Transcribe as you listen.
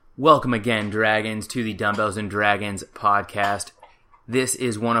Welcome again, Dragons, to the Dumbbells and Dragons podcast. This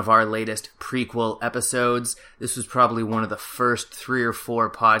is one of our latest prequel episodes. This was probably one of the first 3 or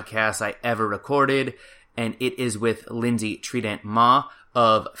 4 podcasts I ever recorded, and it is with Lindsay Trident Ma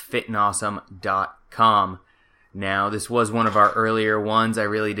of FitnAwesome.com. Now, this was one of our earlier ones. I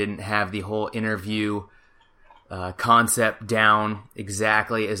really didn't have the whole interview concept down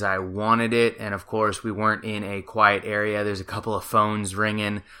exactly as I wanted it, and of course, we weren't in a quiet area. There's a couple of phones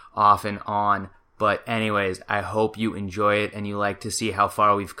ringing off and on. But anyways, I hope you enjoy it and you like to see how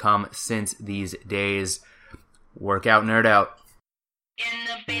far we've come since these days. Work out, nerd out. In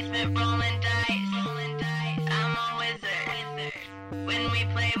the basement rolling dice, I'm a wizard. When we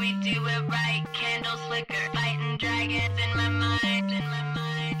play, we do it right. Candles flicker, fighting dragons in my mind.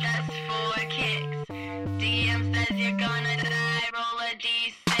 Just for kicks. DM says you're gonna die. Roll a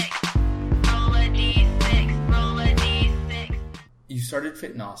d6. Roll a d6. Roll a d6. You started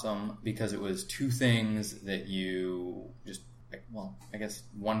Fit and Awesome because it was 2 things that you just, well, I guess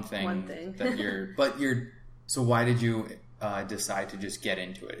one thing. that so why did you decide to just get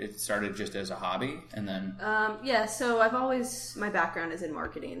into it? It started just as a hobby and then... So my background is in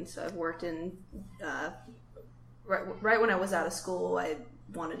marketing, so I've worked in, right when I was out of school, I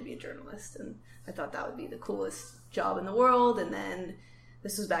wanted to be a journalist, and I thought that would be the coolest job in the world, and then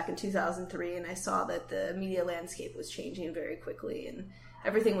this was back in 2003, and I saw that the media landscape was changing very quickly, and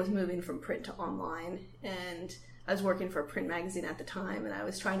everything was moving from print to online, and I was working for a print magazine at the time, and I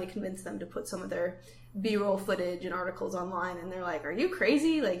was trying to convince them to put some of their B-roll footage and articles online, and they're like, are you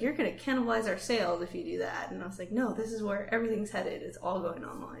crazy? Like, you're going to cannibalize our sales if you do that. And I was like, no, this is where everything's headed. It's all going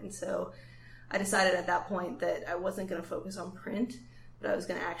online. So I decided at that point that I wasn't going to focus on print, but I was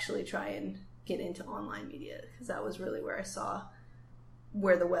going to actually try and get into online media, because that was really where I saw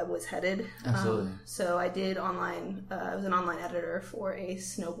where the web was headed. Absolutely. So I did online, I was an online editor for a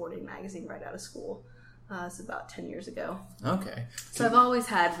snowboarding magazine right out of school. It's about 10 years ago. Okay. So I've always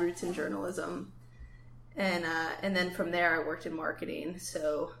had roots in journalism. And then from there I worked in marketing.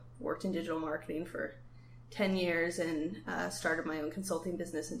 So worked in digital marketing for 10 years and started my own consulting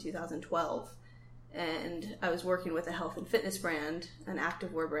business in 2012. And I was working with a health and fitness brand, an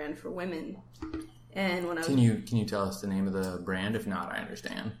activewear brand for women. And when I was... Can you tell us the name of the brand? If not, I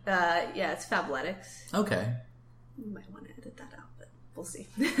understand. Yeah, it's Fabletics. Okay. You might want to edit that out, but we'll see.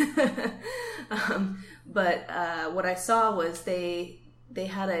 But what I saw was they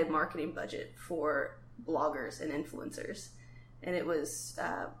had a marketing budget for bloggers and influencers, and it was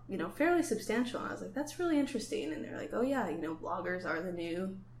fairly substantial. And I was like, that's really interesting. And they're like, oh yeah, bloggers are the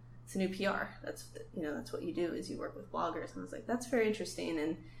new PR. That's what you do, is you work with bloggers. And I was like, that's very interesting.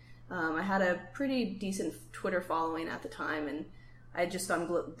 And I had a pretty decent Twitter following at the time, and I had just gone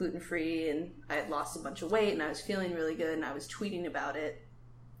gluten-free, and I had lost a bunch of weight, and I was feeling really good, and I was tweeting about it,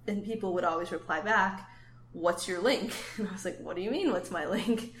 and people would always reply back, what's your link? And I was like, what do you mean, what's my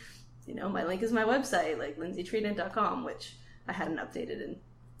link? My link is my website, like lindsaytrident.com, which I hadn't updated in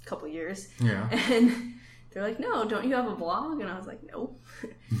a couple years. Yeah. And they're like, no, don't you have a blog? And I was like, no.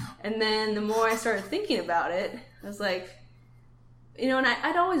 And then the more I started thinking about it, I was like, and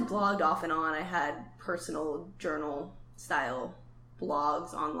I'd always blogged off and on. I had personal journal style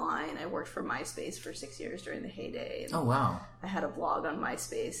blogs online. I worked for MySpace for 6 years during the heyday. Oh, wow. I had a blog on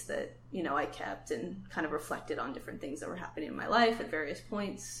MySpace that, I kept and kind of reflected on different things that were happening in my life at various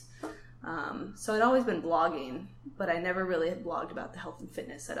points. So I'd always been blogging, but I never really had blogged about the health and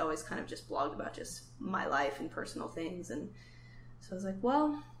fitness. I'd always kind of just blogged about just my life and personal things. And so I was like,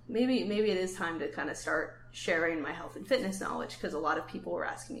 well, maybe it is time to kind of start sharing my health and fitness knowledge, because a lot of people were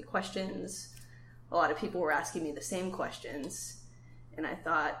asking me questions. A lot of people were asking me the same questions. And I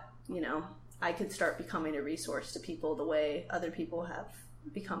thought, I could start becoming a resource to people the way other people have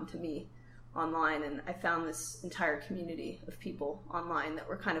become to me online. And I found this entire community of people online that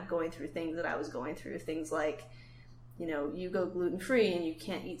were kind of going through things that I was going through. Things like, you go gluten-free and you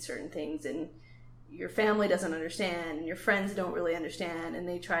can't eat certain things, and your family doesn't understand, and your friends don't really understand, and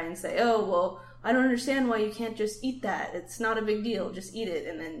they try and say, oh, well, I don't understand why you can't just eat that. It's not a big deal. Just eat it.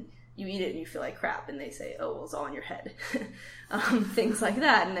 And then you eat it and you feel like crap, and they say, oh, well, it's all in your head. Things like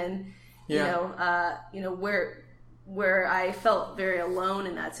that. And then, where I felt very alone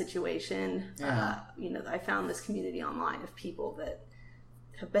in that situation, I found this community online of people that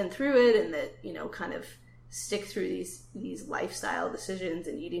have been through it, and that, kind of stick through these lifestyle decisions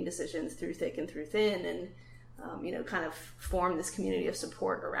and eating decisions through thick and through thin, and, kind of form this community of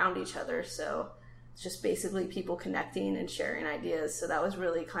support around each other. So it's just basically people connecting and sharing ideas. So that was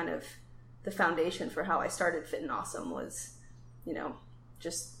really kind of the foundation for how I started Fit and Awesome, was,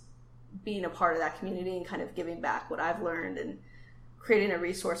 just being a part of that community and kind of giving back what I've learned and creating a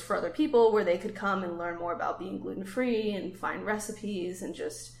resource for other people where they could come and learn more about being gluten-free and find recipes and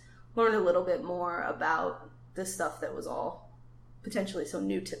just learn a little bit more about this stuff that was all potentially so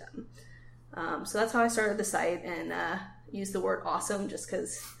new to them. So that's how I started the site, and used the word awesome just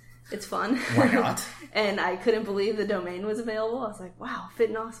because it's fun. Why not? And I couldn't believe the domain was available. I was like, wow, Fit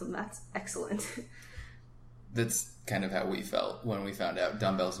and Awesome, that's excellent. That's kind of how we felt when we found out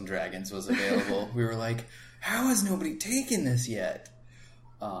Dumbbells and Dragons was available. We were like, how has nobody taken this yet?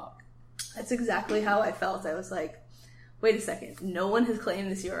 That's exactly how I felt. I was like, wait a second, no one has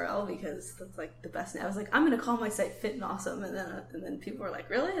claimed this URL because that's like the best name. I was like, I'm going to call my site Fit and Awesome. And then people were like,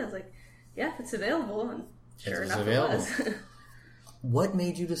 really? I was like, yeah, it's available. And sure enough, it was. What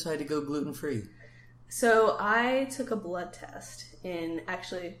made you decide to go gluten-free? So I took a blood test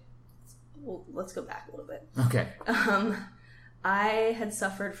well, let's go back a little bit. Okay. I had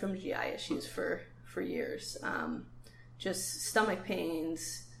suffered from GI issues for years. Just stomach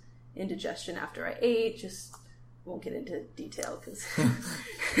pains, indigestion after I ate, just won't get into detail because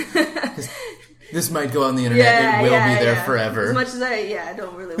this might go on the internet. It will be there forever. As much as I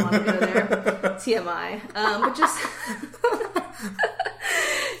don't really want to go there. TMI. But just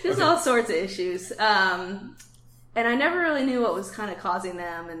Okay. all sorts of issues. And I never really knew what was kind of causing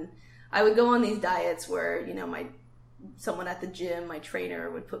them. And I would go on these diets where, someone at the gym, my trainer,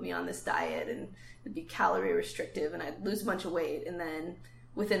 would put me on this diet and it'd be calorie restrictive and I'd lose a bunch of weight. And then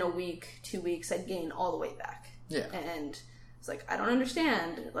within a week, 2 weeks, I'd gain all the weight back. Yeah. And it's like, I don't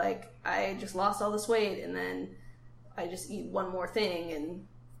understand. Like, I just lost all this weight and then I just eat one more thing and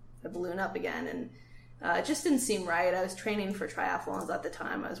I balloon up again. And it just didn't seem right. I was training for triathlons at the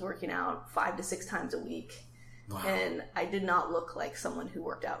time. I was working out 5 to 6 times a week. Wow. And I did not look like someone who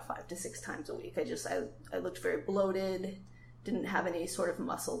worked out 5 to 6 times a week. I looked very bloated, didn't have any sort of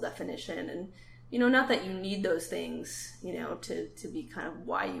muscle definition. And, not that you need those things, to be kind of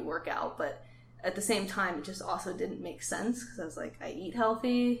why you work out, but at the same time, it just also didn't make sense because I was like, I eat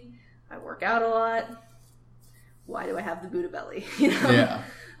healthy, I work out a lot. Why do I have the Buddha belly? Yeah.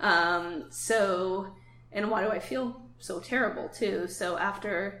 And why do I feel so terrible too? So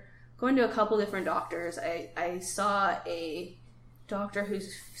after going to a couple different doctors, I saw a doctor who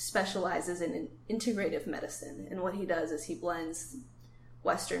specializes in integrative medicine. And what he does is he blends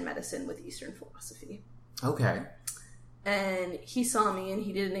Western medicine with Eastern philosophy. Okay. And he saw me and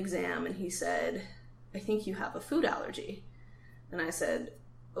he did an exam and he said, I think you have a food allergy. And I said,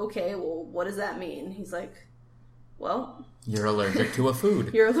 okay, well, what does that mean? He's like, well, you're allergic to a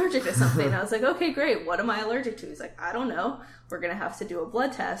food. You're allergic to something. And I was like, okay, great. What am I allergic to? He's like, I don't know. We're going to have to do a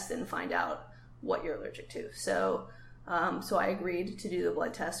blood test and find out what you're allergic to. So I agreed to do the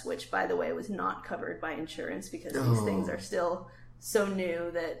blood test, which, by the way, was not covered by insurance because these things are still so new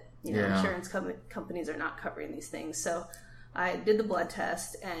that, insurance companies are not covering these things. So I did the blood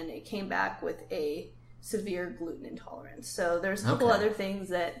test and it came back with a severe gluten intolerance. So there's a couple other things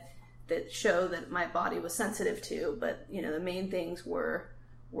that show that my body was sensitive to, but the main things were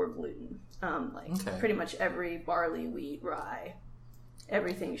gluten. Pretty much every barley, wheat, rye,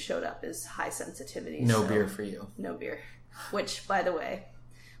 everything showed up as high sensitivity. No beer for you. No beer, which, by the way,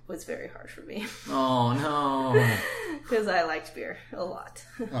 was very hard for me. Oh no! Because I liked beer a lot.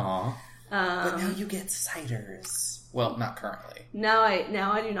 Aw. But now you get ciders. Well, not currently. Now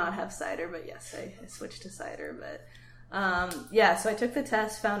I do not have cider, but yes, I switched to cider, but. So I took the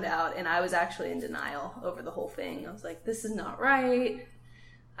test, found out, and I was actually in denial over the whole thing. I was like, this is not right.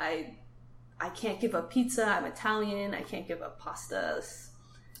 I can't give up pizza. I'm Italian. I can't give up pasta. This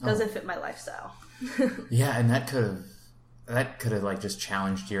doesn't fit my lifestyle. Yeah, and that could have like just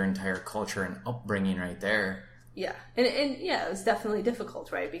challenged your entire culture and upbringing right there. Yeah. And yeah, it was definitely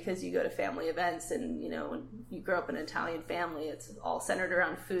difficult, right? Because you go to family events and, when you grow up in an Italian family, it's all centered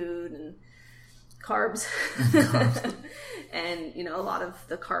around food and carbs. And a lot of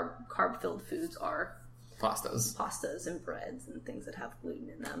the carb filled foods are pastas and breads and things that have gluten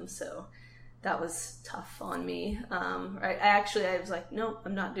in them. So that was tough on me. I was like, no,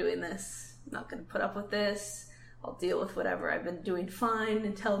 I'm not doing this. I'm not going to put up with this. I'll deal with whatever. I've been doing fine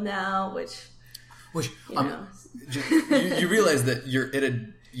until now, which you realize that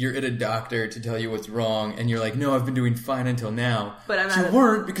you're at a doctor to tell you what's wrong, and you're like, no, I've been doing fine until now. But you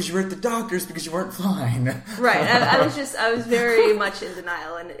weren't, because you were at the doctor's because you weren't fine. Right. I was very much in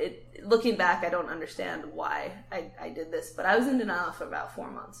denial, and looking back, I don't understand why I did this, but I was in denial for about 4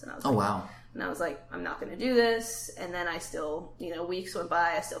 months, and I was wow. And I was like, I'm not going to do this. And then I still, weeks went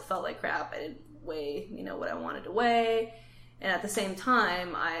by, I still felt like crap. I didn't weigh, what I wanted to weigh. And at the same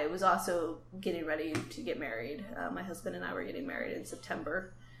time, I was also getting ready to get married. My husband and I were getting married in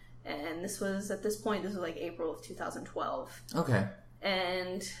September. And this was like April of 2012. Okay.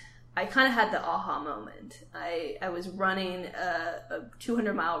 And I kind of had the aha moment. I was running a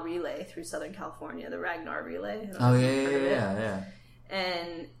 200-mile relay through Southern California, the Ragnar Relay. Oh, yeah.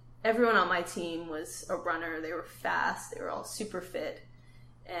 And everyone on my team was a runner. They were fast. They were all super fit.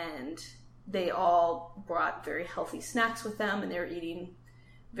 And they all brought very healthy snacks with them, and they were eating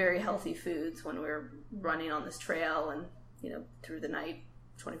very healthy foods when we were running on this trail and, through the night,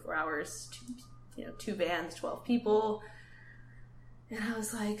 24 hours, 2 vans, 12 people. And I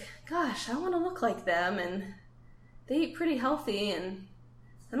was like, gosh, I want to look like them. And they eat pretty healthy, and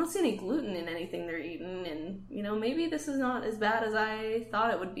I don't see any gluten in anything they're eating. And, maybe this is not as bad as I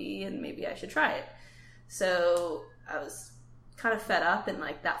thought it would be, and maybe I should try it. So I was kind of fed up, and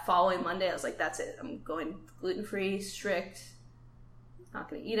like that following Monday, I was like, that's it. I'm going gluten-free, strict, not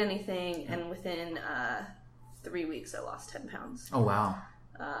going to eat anything. And within 3 weeks, I lost 10 pounds. Oh, wow.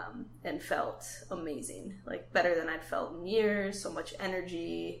 And felt amazing, like better than I'd felt in years. So much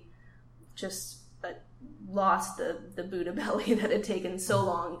energy, just lost the Buddha belly that had taken so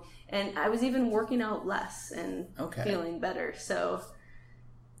long, and I was even working out less and feeling better. So,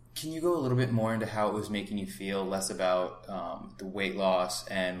 can you go a little bit more into how it was making you feel? Less about the weight loss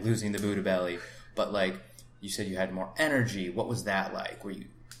and losing the Buddha belly, but like you said, you had more energy. What was that like? Were you?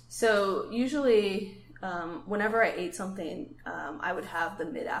 So usually. Whenever I ate something, I would have the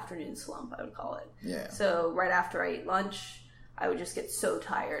mid-afternoon slump, I would call it. Yeah. So right after I ate lunch, I would just get so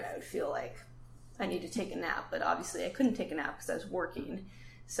tired. I would feel like I need to take a nap, but obviously I couldn't take a nap because I was working.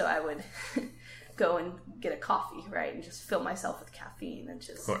 So I would go and get a coffee, right, and just fill myself with caffeine. And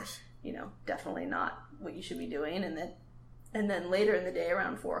just, of course, definitely not what you should be doing. And then later in the day,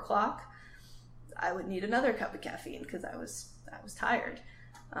 around 4:00, I would need another cup of caffeine because I was tired.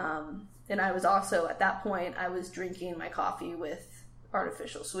 And I was also, at that point, I was drinking my coffee with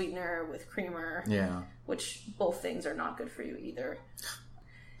artificial sweetener, with creamer, which both things are not good for you either.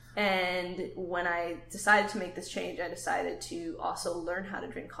 And when I decided to make this change, I decided to also learn how to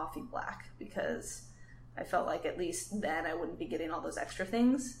drink coffee black, because I felt like at least then I wouldn't be getting all those extra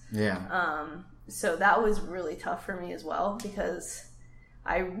things. Yeah. So that was really tough for me as well, because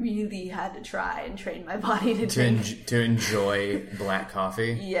I really had to try and train my body to enjoy black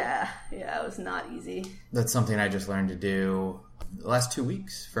coffee. Yeah, it was not easy. That's something I just learned to do the last 2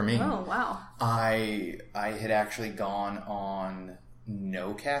 weeks for me. Oh, wow. I had actually gone on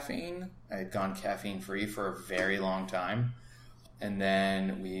no caffeine. I had gone caffeine-free for a very long time. And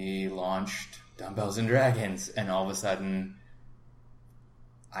then we launched Dumbbells and Dragons, and all of a sudden,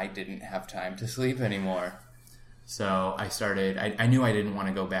 I didn't have time to sleep anymore. So I started, I knew I didn't want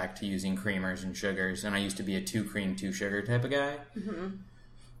to go back to using creamers and sugars, and I used to be a 2 cream, 2 sugar type of guy. Mm-hmm.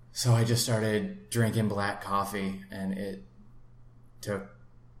 So I just started drinking black coffee, and it took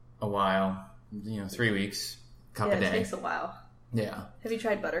a while, 3 weeks, cup a day. Yeah, it takes a while. Yeah. Have you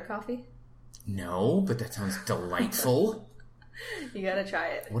tried butter coffee? No, but that sounds delightful. You gotta try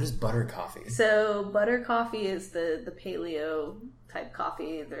it. What is butter coffee? So butter coffee is the paleo type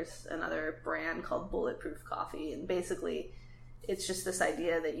coffee. There's another brand called Bulletproof Coffee, and basically it's just this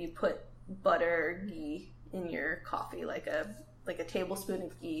idea that you put butter ghee in your coffee, like a tablespoon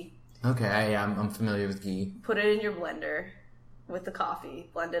of ghee. Okay, I'm familiar with ghee. Put it in your blender with the coffee,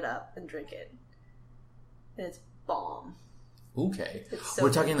 blend it up, and drink it. And it's bomb. Okay.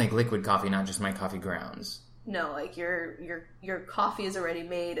 We're talking like liquid coffee, not just my coffee grounds. No, like your coffee is already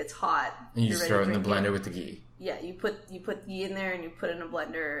made, it's hot. And you just throw it in the blender with the ghee. Yeah, you put ghee in there and you put it in a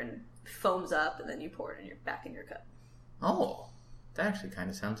blender and it foams up, and then you pour it back in your cup. Oh, that actually kind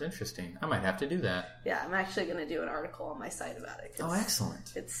of sounds interesting. I might have to do that. Yeah, I'm actually going to do an article on my site about it. Oh,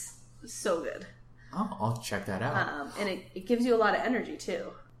 excellent. It's so good. Oh, I'll check that out. And it gives you a lot of energy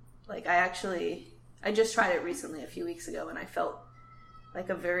too. Like I just tried it recently a few weeks ago, and I felt like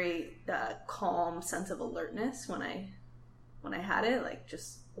a very calm sense of alertness when I had it. Like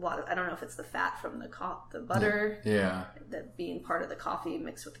just a lot of, I don't know if it's the fat from the butter, that being part of the coffee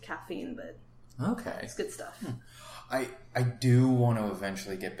mixed with the caffeine, but okay, it's good stuff. I do want to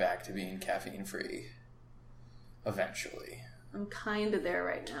eventually get back to being caffeine free. Eventually, I'm kind of there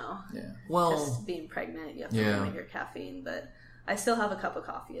right now. Yeah, well, just being pregnant, you have to limit your caffeine, but I still have a cup of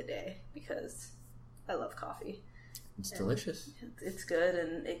coffee a day because I love coffee. It's delicious. It's good,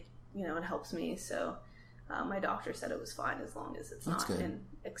 and it helps me. So my doctor said it was fine as long as it's not in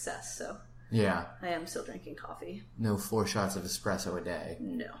excess. So yeah, I am still drinking coffee. No 4 shots of espresso a day.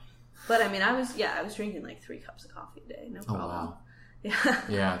 No, but I mean, I was drinking like 3 cups of coffee a day. No problem. Oh wow. Yeah.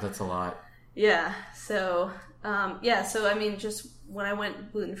 Yeah, that's a lot. Yeah. So So I mean, just when I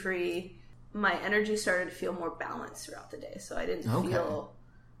went gluten free, my energy started to feel more balanced throughout the day. So I didn't feel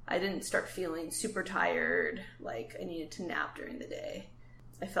I didn't start feeling super tired, like I needed to nap during the day.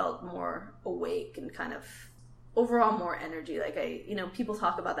 I felt more awake and kind of overall more energy. Like people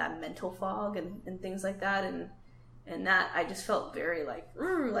talk about that mental fog and things like that. And that I just felt very like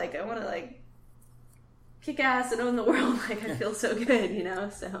I want to like kick ass and own the world. Like I feel so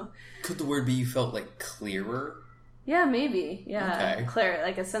good, so. Could the word be you felt like clearer? Yeah, maybe. Yeah. Okay.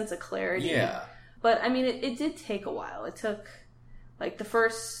 Like a sense of clarity. Yeah. But I mean, it did take a while. It took like the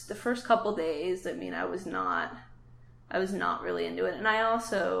first couple days. I mean, I was not really into it. And I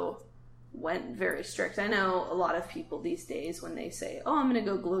also went very strict. I know a lot of people these days when they say, oh, I'm going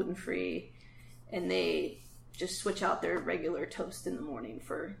to go gluten-free, and they just switch out their regular toast in the morning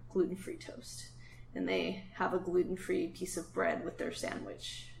for gluten-free toast. And they have a gluten-free piece of bread with their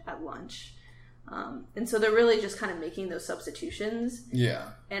sandwich at lunch. And so they're really just kind of making those substitutions.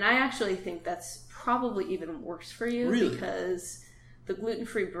 Yeah. And I actually think that's probably even worse for you. Really? Because the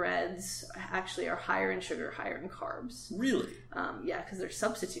gluten-free breads actually are higher in sugar, higher in carbs. Really? Yeah, because they're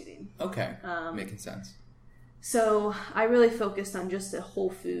substituting. Okay. Making sense. So I really focused on just a whole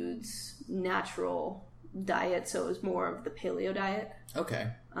foods, natural diet. So it was more of the paleo diet. Okay.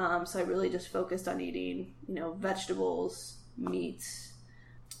 So I really just focused on eating, vegetables, meats.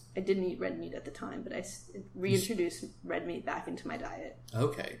 I didn't eat red meat at the time, but I reintroduced red meat back into my diet.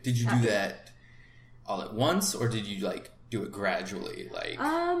 Okay. Did you do that all at once, or did you do it gradually,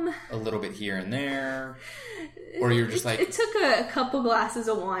 a little bit here and there, or you're just It took a couple glasses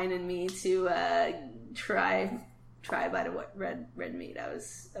of wine in me to try a bite of red meat. I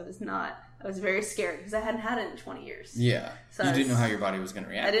was very scared because I hadn't had it in 20 years. Yeah. So you didn't know how your body was going to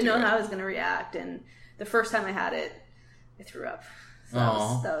react. I didn't know how I was going to react, and the first time I had it, I threw up. So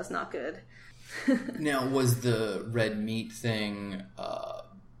that was not good. Now, was the red meat thing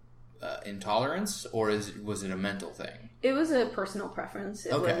intolerance, or was it a mental thing? It was a personal preference.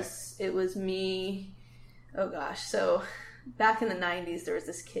 It was me. Oh gosh. So back in the 90s, there was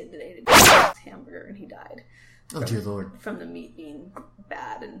this kid that ate a hamburger and he died. Oh dear Lord. From the meat being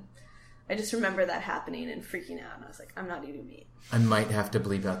bad. And I just remember that happening and freaking out. And I was like, I'm not eating meat. I might have to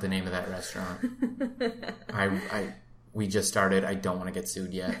bleep out the name of that restaurant. We just started. I don't want to get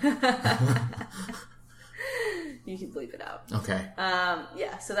sued yet. You can bleep it out. Okay.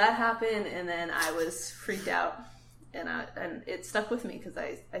 Yeah, so that happened, and then I was freaked out, and it stuck with me because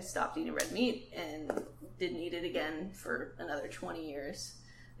I stopped eating red meat and didn't eat it again for another 20 years.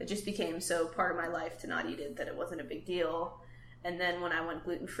 It just became so part of my life to not eat it that it wasn't a big deal. And then when I went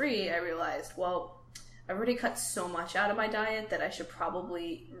gluten-free, I realized, well, I've already cut so much out of my diet that I should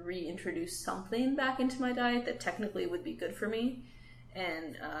probably reintroduce something back into my diet that technically would be good for me.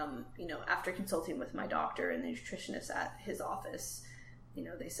 And, after consulting with my doctor and the nutritionist at his office,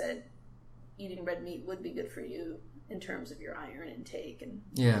 they said eating red meat would be good for you in terms of your iron intake and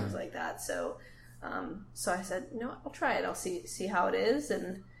things like that. So I said, I'll try it. I'll see how it is.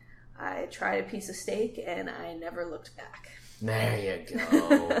 And I tried a piece of steak and I never looked back. There you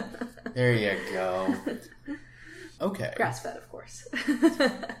go. There you go. Okay. Grass-fed, of course.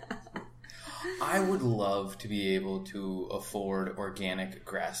 I would love to be able to afford organic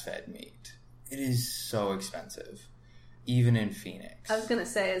grass-fed meat. It is so expensive, even in Phoenix. I was going to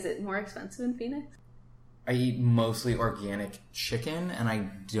say, is it more expensive in Phoenix? I eat mostly organic chicken, and I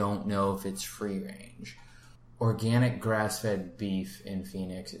don't know if it's free range. Organic grass-fed beef in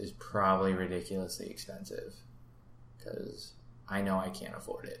Phoenix is probably ridiculously expensive because I know I can't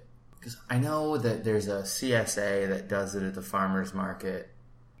afford it. Because I know that there's a CSA that does it at the farmer's market.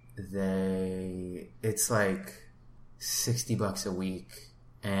 It's like $60 a week,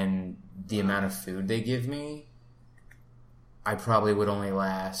 and the amount of food they give me, I probably would only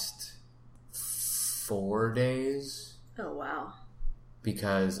last 4 days. Oh, wow.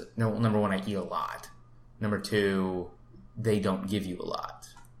 Because, number one, I eat a lot. Number two, they don't give you a lot.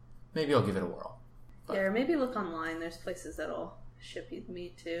 Maybe I'll give it a whirl. But... yeah, or maybe look online. There's places that'll ship you the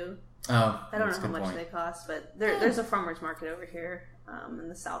meat, too. Oh, I don't know how much they cost, but there's a farmer's market over here in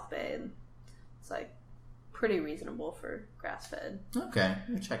the South Bay, and it's like pretty reasonable for grass-fed. Okay, let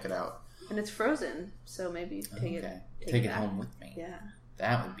me check it out. And it's frozen, so maybe you take it home with me. Yeah,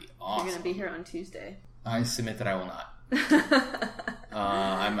 that would be awesome. You're gonna be here on Tuesday. I submit that I will not.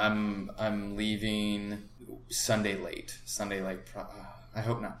 I'm leaving Sunday late. I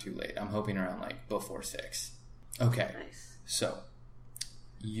hope not too late. I'm hoping around before 6. Okay. Nice. So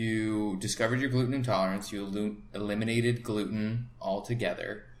you discovered your gluten intolerance. You eliminated gluten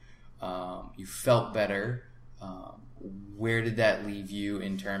altogether. You felt better. Where did that leave you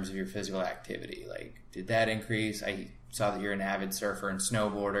in terms of your physical activity? Did that increase? I saw that you're an avid surfer and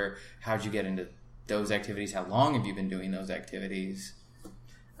snowboarder. How'd you get into those activities? How long have you been doing those activities?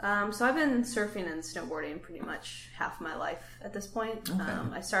 So I've been surfing and snowboarding pretty much half my life at this point. Okay.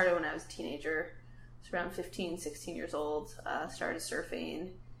 I started when I was a teenager. I was around 15, 16 years old. Started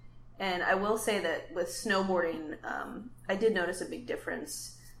surfing. And I will say that with snowboarding, I did notice a big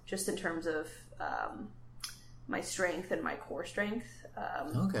difference just in terms of my strength and my core strength.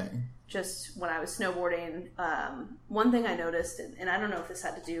 Okay. Just when I was snowboarding, one thing I noticed, and I don't know if this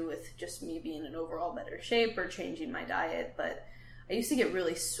had to do with just me being in overall better shape or changing my diet, but I used to get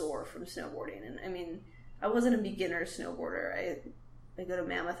really sore from snowboarding. And I mean, I wasn't a beginner snowboarder. I go to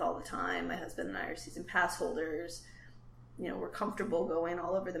Mammoth all the time. My husband and I are season pass holders. You know, we're comfortable going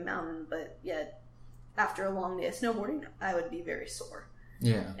all over the mountain, but yet after a long day of snowboarding, I would be very sore.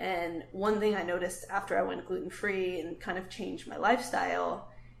 Yeah. And one thing I noticed after I went gluten-free and kind of changed my lifestyle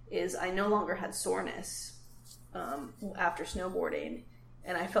is I no longer had soreness after snowboarding,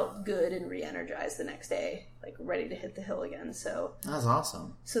 and I felt good and re-energized the next day, like ready to hit the hill again. So that's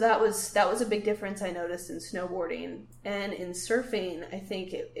awesome. So that was a big difference I noticed in snowboarding. And in surfing, I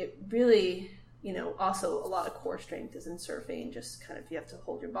think it really, you know, also a lot of core strength is in surfing, just kind of you have to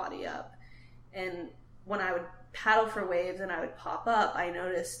hold your body up. And when I would paddle for waves and I would pop up, I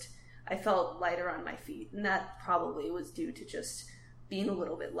noticed I felt lighter on my feet. And that probably was due to just being a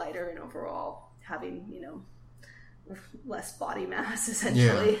little bit lighter and overall having, you know, less body mass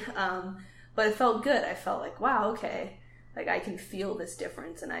essentially. Yeah. But it felt good. I felt like, wow, okay, like I can feel this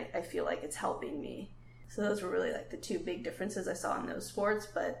difference and I feel like it's helping me. So those were really like the two big differences I saw in those sports.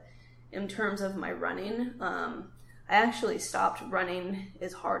 But in terms of my running, I actually stopped running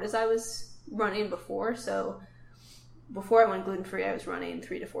as hard as I was running before. So before I went gluten-free, I was running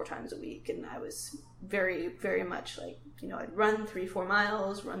 3 to 4 times a week, and I was very, very much like, you know, I'd run 3-4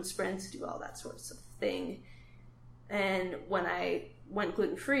 miles, run sprints, do all that sorts of thing. And when I went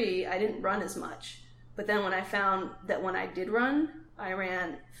gluten-free, I didn't run as much. But then when I found that when I did run, I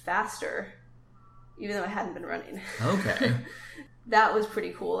ran faster, even though I hadn't been running. Okay. That was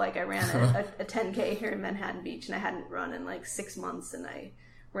pretty cool. Like I ran a 10K here in Manhattan Beach, and I hadn't run in like 6 months, and I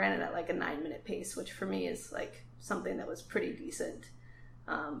ran it at like a 9-minute pace, which for me is like something that was pretty decent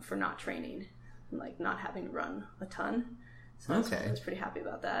for not training and like not having to run a ton. So I was pretty happy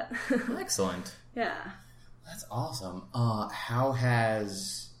about that. Excellent. Yeah. That's awesome.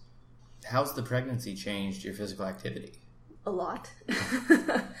 How's the pregnancy changed your physical activity? A lot.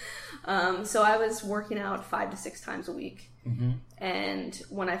 So I was working out 5 to 6 times a week. Mm-hmm. And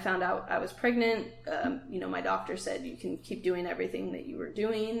when I found out I was pregnant, you know, my doctor said you can keep doing everything that you were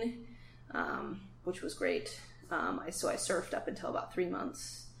doing, which was great. So I surfed up until about 3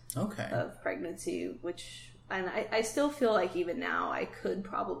 months of pregnancy, and I still feel like even now I could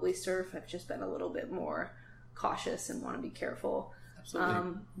probably surf. I've just been a little bit more cautious and want to be careful.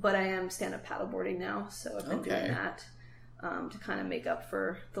 Absolutely. But I am stand-up paddleboarding now, so I've been doing that to kind of make up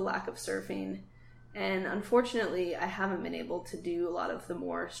for the lack of surfing. And unfortunately, I haven't been able to do a lot of the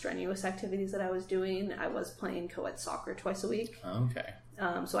more strenuous activities that I was doing. I was playing co-ed soccer twice a week. Okay.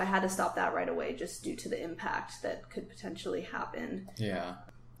 So I had to stop that right away just due to the impact that could potentially happen. Yeah.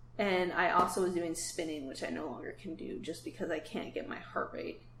 And I also was doing spinning, which I no longer can do just because I can't get my heart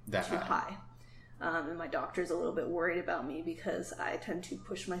rate too high. And my doctor's a little bit worried about me because I tend to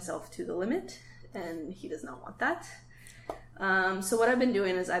push myself to the limit, and he does not want that. So what I've been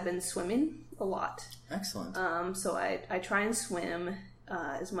doing is I've been swimming a lot. Excellent. So I try and swim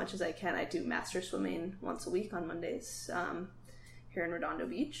as much as I can. I do master swimming once a week on Mondays here in Redondo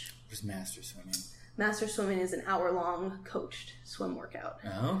Beach. What is master swimming? Master swimming is an hour-long coached swim workout.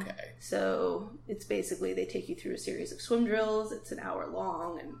 Okay. So it's basically they take you through a series of swim drills. It's an hour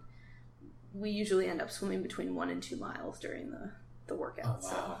long, and we usually end up swimming between 1 and 2 miles during the workout. Oh, wow.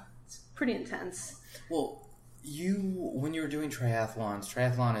 So it's pretty intense. Well, when you were doing triathlon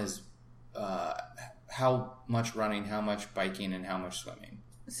is how much running, how much biking, and how much swimming?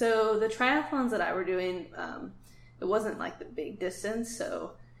 So the triathlons that I were doing, it wasn't like the big distance,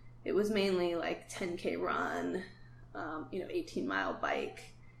 so it was mainly like 10K run, 18-mile bike,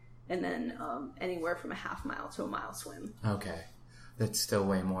 and then anywhere from a half mile to a mile swim. Okay. That's still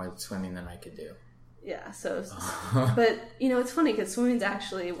way more swimming than I could do. Yeah, so, but, it's funny because swimming's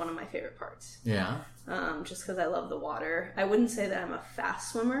actually one of my favorite parts. Yeah? Just because I love the water. I wouldn't say that I'm a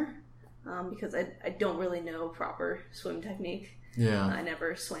fast swimmer because I don't really know proper swim technique. Yeah. I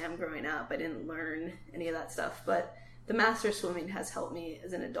never swam growing up. I didn't learn any of that stuff, but the master swimming has helped me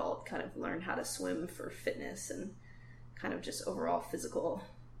as an adult kind of learn how to swim for fitness and kind of just overall physical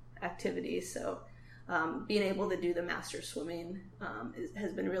activity. So being able to do the master swimming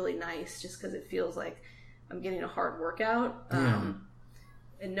has been really nice just because it feels like I'm getting a hard workout.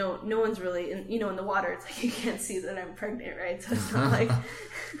 and no one's really, in the water, it's like you can't see that I'm pregnant, right? So it's not like,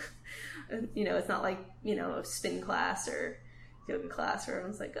 it's not like, a spin class or yoga class where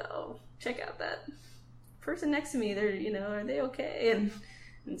everyone's like, oh, check out that person next to me. They're, are they okay? And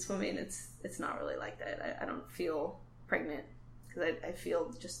in swimming, it's not really like that. I don't feel pregnant because I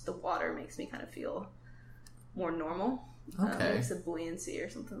feel just the water makes me kind of feel more normal. Okay. It's a buoyancy or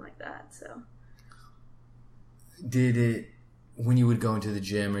something like that. So, did it, when you would go into the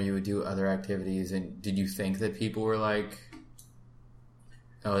gym or you would do other activities, and did you think that people were like,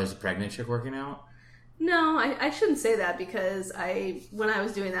 oh, there's a pregnant chick working out? No, I shouldn't say that because when I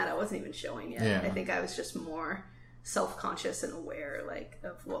was doing that, I wasn't even showing yet. Yeah. I think I was just more self-conscious and aware,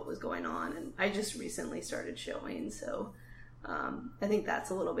 of what was going on. And I just recently started showing, so I think that's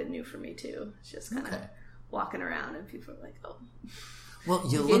a little bit new for me too. It's just kind of walking around and people are like, oh, well,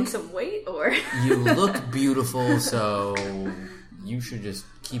 you gained some weight, or you look beautiful, so you should just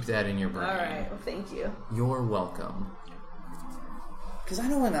keep that in your brain. All right, well, thank you. You're welcome. Because I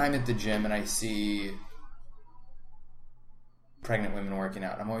know when I'm at the gym and I see pregnant women working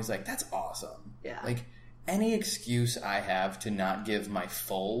out, I'm always like, that's awesome. Yeah. Like, any excuse I have to not give my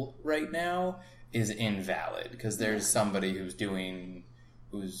full right now is invalid. Because there's somebody who's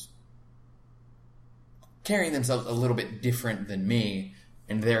carrying themselves a little bit different than me,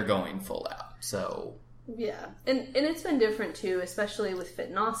 and they're going full out. So yeah, and it's been different too, especially with Fit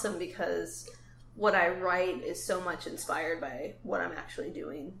and Awesome, because what I write is so much inspired by what I'm actually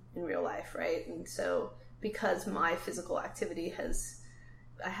doing in real life, right? And so because my physical activity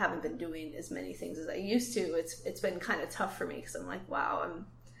I haven't been doing as many things as I used to, it's been kind of tough for me because I'm like, wow, I'm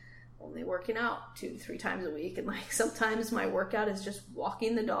only working out 2-3 times a week, and like sometimes my workout is just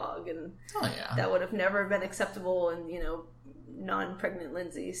walking the dog, and that would have never been acceptable in non-pregnant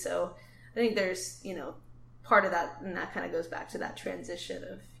Lindsay. So I think there's part of that, and that kind of goes back to that transition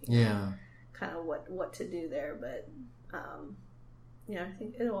of kind of what to do there, but I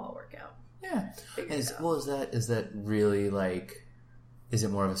think it'll all work out. Is that really like, is it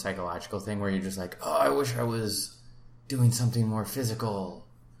more of a psychological thing where you're just like, oh, I wish I was doing something more physical?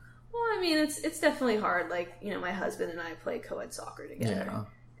 Well, I mean, it's definitely hard. Like, my husband and I play co-ed soccer together.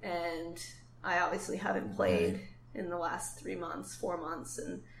 Yeah. And I obviously haven't played in the last 4 months.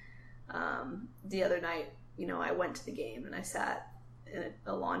 And the other night, I went to the game and I sat in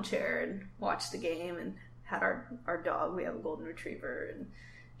a lawn chair and watched the game and had our dog. We have a golden retriever, and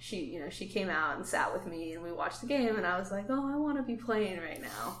she came out and sat with me and we watched the game, and I was like, oh, I want to be playing right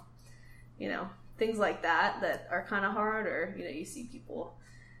now. Things like that are kind of hard, or, you see people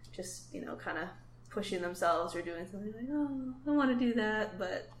just, kind of pushing themselves or doing something like, oh, I want to do that,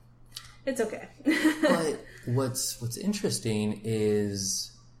 but it's okay. But what's interesting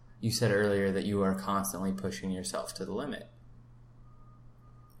is you said earlier that you are constantly pushing yourself to the limit.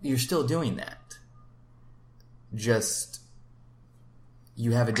 You're still doing that. Just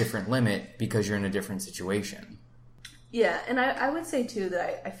you have a different limit because you're in a different situation. Yeah, and I would say too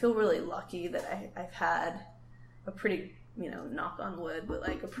that I feel really lucky that I've had a pretty, knock on wood, but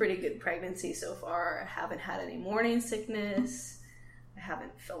like a pretty good pregnancy so far. I haven't had any morning sickness. I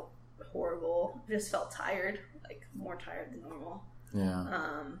haven't felt horrible. I just felt tired, like more tired than normal.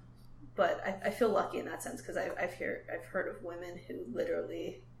 Yeah. But I feel lucky in that sense because I've heard of women who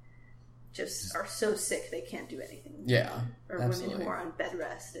literally just are so sick they can't do anything. Yeah, or absolutely. Women who are on bed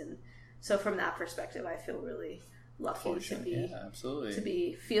rest, and so from that perspective, I feel really lucky to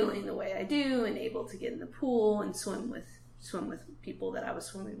be feeling the way I do and able to get in the pool and swim with people that I was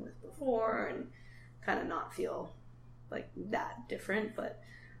swimming with before, and kind of not feel like that different. But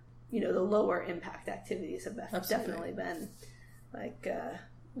the lower impact activities have definitely been like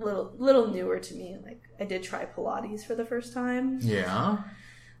little newer to me. Like I did try Pilates for the first time. Yeah.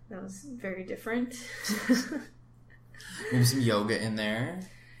 That was very different. Maybe some yoga in there.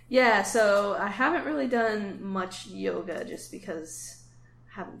 Yeah, so I haven't really done much yoga just because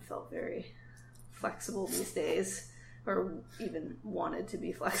I haven't felt very flexible these days, or even wanted to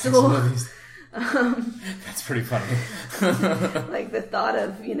be flexible. That's pretty funny. Like the thought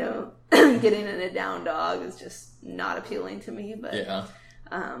of, getting in a down dog is just not appealing to me, but yeah.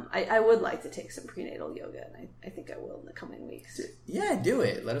 I would like to take some prenatal yoga, and I think I will in the coming weeks. Yeah, do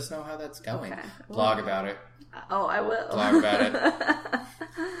it. Let us know how that's going. Okay. Blog about it. Oh, I will. Blog about it.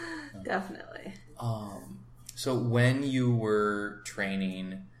 Definitely. So when you were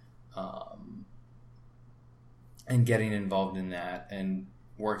training and getting involved in that and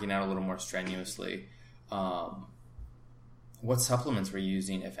working out a little more strenuously, what supplements were you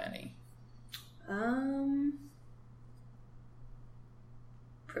using, if any?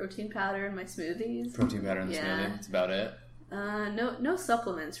 Protein powder in my smoothies. Protein powder in the smoothie. That's about it. No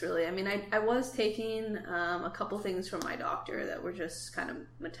supplements really. I mean, I was taking a couple things from my doctor that were just kind of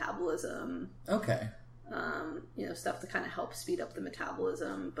metabolism. Okay. Stuff to kind of help speed up the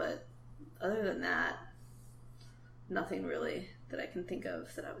metabolism. But other than that, nothing really that I can think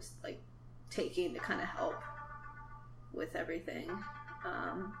of that I was like taking to kind of help with everything.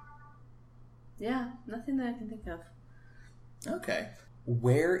 Nothing that I can think of. Okay.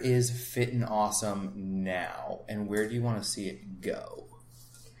 Where is Fit and Awesome now, and where do you want to see it go?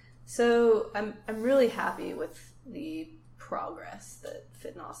 So I'm really happy with the progress that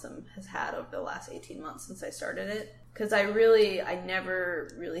Fit and Awesome has had over the last 18 months since I started it. Because I never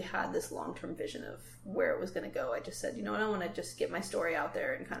really had this long-term vision of where it was going to go. I just said, you know what, I want to just get my story out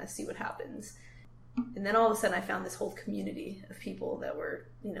there and kind of see what happens. And then all of a sudden I found this whole community of people that were,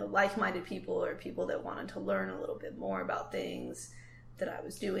 like-minded people or people that wanted to learn a little bit more about things that I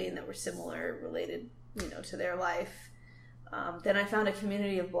was doing that were similar, related, to their life. Then I found a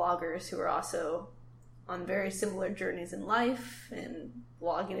community of bloggers who are also on very similar journeys in life and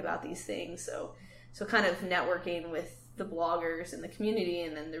blogging about these things. So kind of networking with the bloggers and the community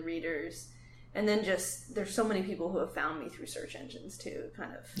and then the readers. And then just, there's so many people who have found me through search engines too,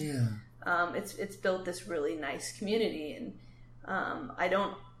 kind of. Yeah. It's built this really nice community, and I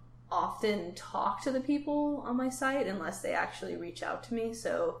don't often talk to the people on my site unless they actually reach out to me.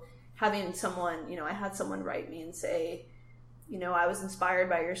 So having someone, I had someone write me and say, I was inspired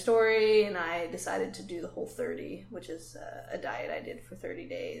by your story and I decided to do the Whole30, which is a diet I did for 30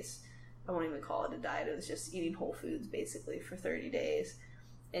 days. I won't even call it a diet. It was just eating whole foods basically for 30 days.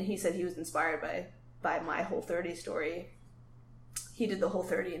 And he said he was inspired by my Whole30 story. He did the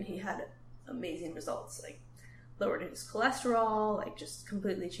Whole30 and he had amazing results, like lowered his cholesterol, like just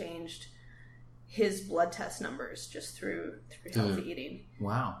completely changed his blood test numbers just through healthy eating.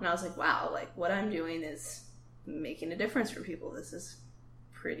 Wow. And I was like, wow, like what I'm doing is making a difference for people. This is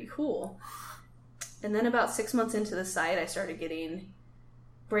pretty cool. And then about 6 months into the site, I started getting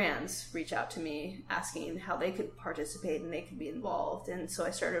brands reach out to me asking how they could participate and they could be involved. And so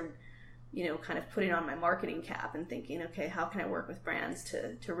I started kind of putting on my marketing cap and thinking, okay, how can I work with brands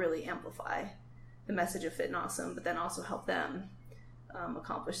to really amplify the message of Fit and Awesome, but then also help them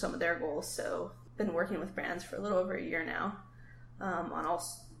accomplish some of their goals. So I've been working with brands for a little over a year now.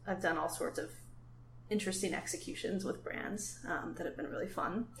 I've done all sorts of interesting executions with brands that have been really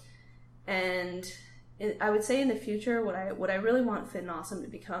fun. And I would say in the future, what I really want Fit and Awesome to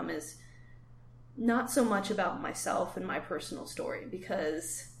become is not so much about myself and my personal story,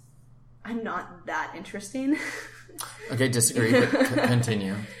 because I'm not that interesting. Okay, disagree, but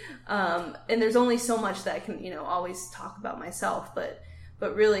continue. And there's only so much that I can, always talk about myself, but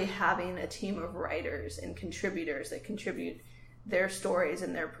really having a team of writers and contributors that contribute their stories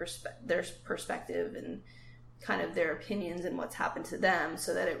and their perspective and kind of their opinions and what's happened to them,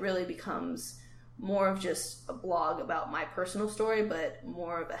 so that it really becomes more of just a blog about my personal story, but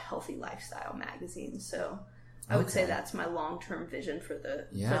more of a healthy lifestyle magazine. So I would say that's my long-term vision for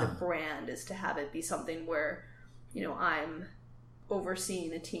the brand, is to have it be something where, I'm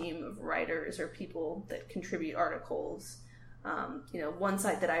overseeing a team of writers or people that contribute articles. One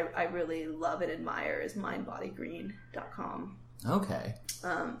site that I really love and admire is mindbodygreen.com. Okay.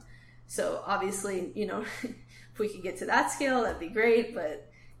 So obviously, if we could get to that scale, that'd be great. But,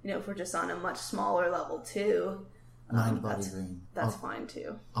 if we're just on a much smaller level too, Mindbodygreen. That's fine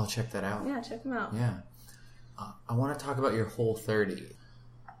too. I'll check that out. Yeah, check them out. Yeah. I want to talk about your Whole30.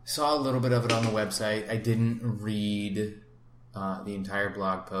 Saw a little bit of it on the website. I didn't read the entire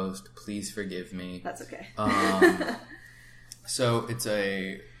blog post. Please forgive me. That's okay. So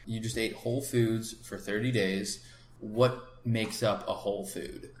you just ate whole foods for 30 days. What makes up a whole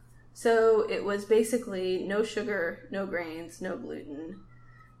food? So it was basically no sugar, no grains, no gluten,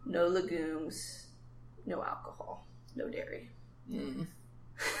 no legumes, no alcohol, no dairy.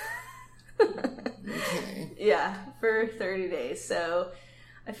 Okay. Yeah, for 30 days. So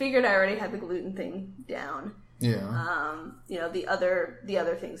I figured I already had the gluten thing down. Yeah. The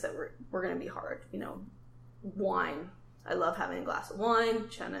other things that were going to be hard. Wine. I love having a glass of wine,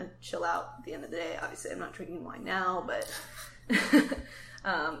 trying to chill out at the end of the day. Obviously, I'm not drinking wine now, but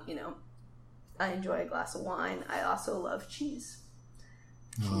I enjoy a glass of wine. I also love cheese.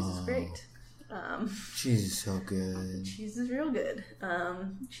 Cheese is great. Cheese is so good. Cheese is real good.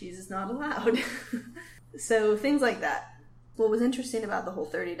 Cheese is not allowed. So things like that. What was interesting about the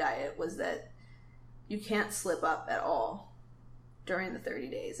Whole30 diet was that you can't slip up at all during the 30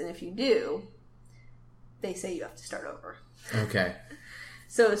 days. And if you do, they say you have to start over. Okay.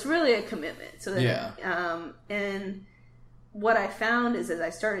 So it's really a commitment. So that, yeah. And what I found is as I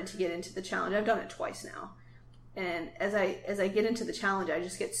started to get into the challenge, I've done it twice now. And as I get into the challenge, I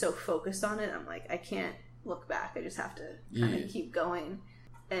just get so focused on it. I'm like, I can't look back. I just have to kind of keep going.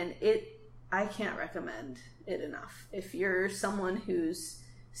 And I can't recommend it enough. If you're someone who's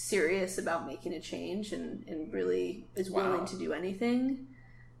serious about making a change and really is willing to do anything,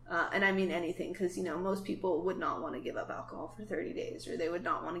 and I mean anything, because, you know, most people would not want to give up alcohol for 30 days, or they would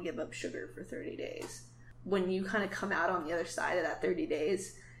not want to give up sugar for 30 days. When you kind of come out on the other side of that 30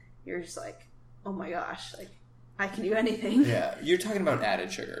 days, you're just like, oh my gosh, like, I can do anything. Yeah, you're talking about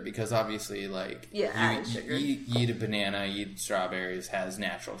added sugar, because obviously, like, added sugar. You eat a banana, you eat strawberries, has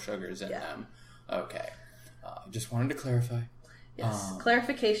natural sugars in them. Okay. Just wanted to clarify. Yes,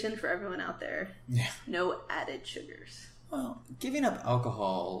 clarification for everyone out there. Yeah. No added sugars. Well, giving up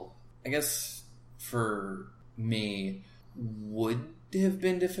alcohol, I guess, for me, would have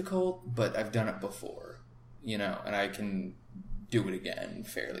been difficult, but I've done it before, you know, and I can do it again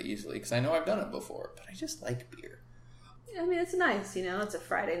fairly easily, because I know I've done it before, but I just like beer. I mean, it's nice, you know, it's a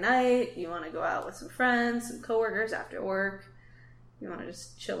Friday night, you want to go out with some friends, some coworkers after work, you want to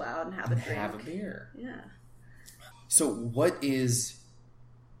just chill out and have a drink. Have a beer. Yeah. So what can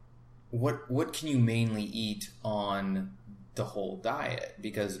you mainly eat on the whole diet?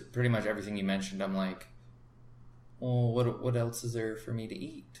 Because pretty much everything you mentioned, I'm like, well, what else is there for me to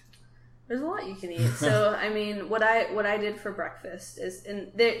eat? There's a lot you can eat. So, I mean, what I did for breakfast is,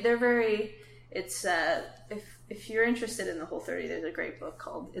 and they're very, it's, if you're interested in the Whole30, there's a great book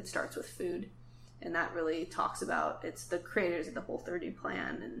called It Starts With Food. And that really talks about, it's the creators of the Whole30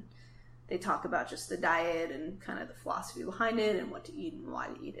 plan, and they talk about just the diet and kind of the philosophy behind it and what to eat and why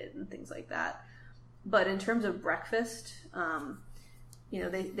to eat it and things like that. But in terms of breakfast, you know,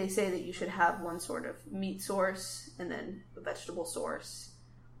 they say that you should have one sort of meat source and then a vegetable source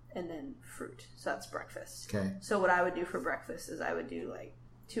and then fruit. So that's breakfast. Okay. So what I would do for breakfast is I would do like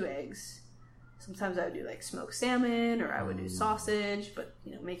 2 eggs. Sometimes I would do like smoked salmon, or I would do sausage, but,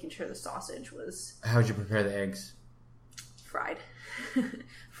 you know, making sure the sausage was... How would you prepare the eggs? Fried.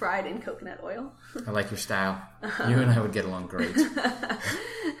 Fried in coconut oil. I like your style. You and I would get along great.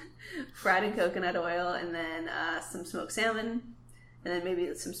 Fried in coconut oil, and then some smoked salmon, and then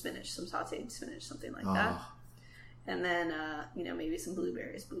maybe some spinach, some sauteed spinach, something like that. And then, you know, maybe some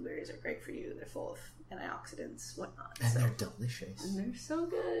blueberries. Blueberries are great for you. They're full of antioxidants, whatnot. And they're delicious. And they're so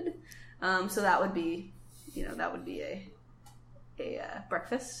good. So that would be, you know, that would be a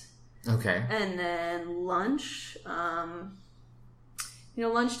breakfast. Okay. And then lunch, you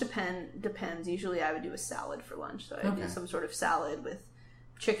know, lunch depends. Usually I would do a salad for lunch. So I would do some sort of salad with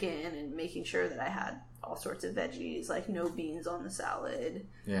chicken, and making sure that I had all sorts of veggies, like no beans on the salad,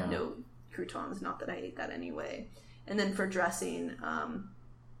 no croutons, not that I ate that anyway. And then for dressing,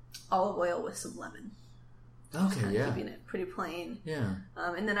 olive oil with some lemon. Okay, Keeping it pretty plain. Yeah.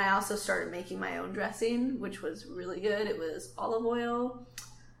 And then I also started making my own dressing, which was really good. It was olive oil,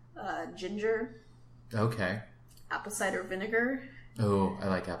 ginger. Okay. Apple cider vinegar. Oh, I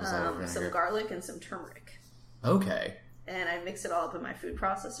like apple cider vinegar. Some garlic and some turmeric. Okay. And I mix it all up in my food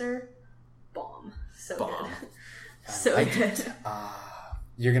processor. Bomb. So Bomb. good. So good.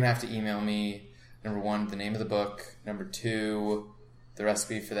 You're going to have to email me, number 1, the name of the book, number 2, the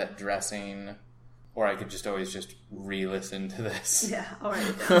recipe for that dressing, or I could just always just re-listen to this. Yeah, I'll write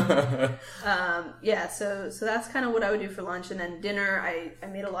it down. Yeah, so that's kind of what I would do for lunch. And then dinner, I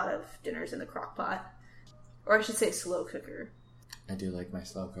made a lot of dinners in the crock pot. Or I should say slow cooker. I do like my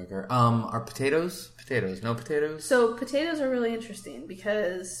slow cooker. Are potatoes? Potatoes. No potatoes? So potatoes are really interesting,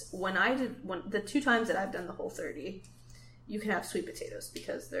 because when the 2 times that I've done the Whole30, you can have sweet potatoes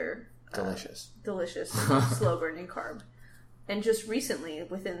because they're delicious, slow burning carb. And just recently,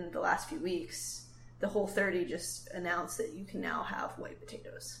 within the last few weeks, the Whole30 just announced that you can now have white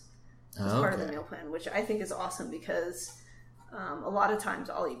potatoes as part of the meal plan, which I think is awesome, because a lot of times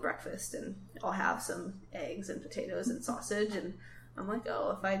I'll eat breakfast and I'll have some eggs and potatoes and sausage, and I'm like,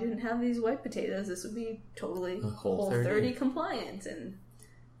 oh, if I didn't have these white potatoes, this would be totally Whole30 compliant, and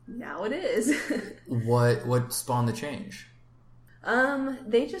now it is. What spawned the change?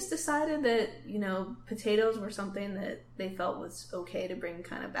 They just decided that, you know, potatoes were something that they felt was okay to bring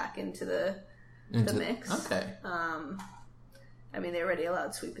kind of back into the mix. Okay. I mean, they already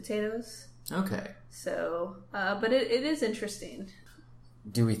allowed sweet potatoes. Okay. So, but it is interesting.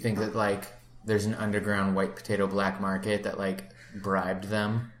 Do we think that, like, there's an underground white potato black market that, like, bribed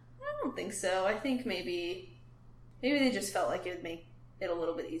them? I don't think so. I think maybe they just felt like it would make it a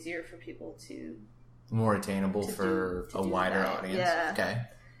little bit easier for people to... More attainable for a wider audience. Yeah. Okay.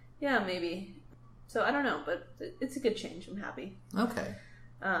 Yeah, maybe. So I don't know, but it's a good change. I'm happy. Okay.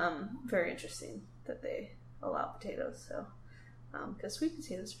 Very interesting that they allow potatoes. So because sweet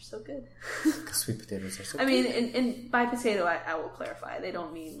potatoes are so good. Sweet potatoes are so I mean, and by potato, I will clarify. They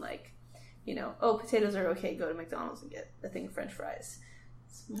don't mean like, oh, potatoes are okay, go to McDonald's and get a thing of French fries.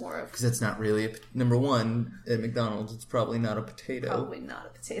 It's more of... Because it's not really number one, at McDonald's, it's probably not a potato. Probably not a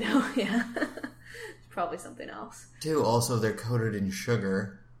potato, yeah. It's probably something else. Too, also, they're coated in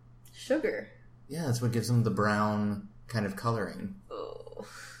sugar. Sugar? Yeah, that's what gives them the brown kind of coloring. Oh.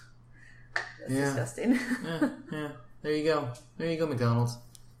 That's disgusting. Yeah. There you go, McDonald's.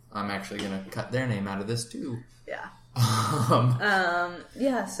 I'm actually going to cut their name out of this, too. Yeah.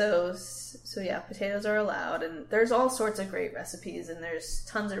 Yeah, so yeah, potatoes are allowed, and there's all sorts of great recipes, and there's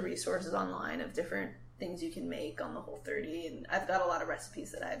tons of resources online of different things you can make on the Whole30, and I've got a lot of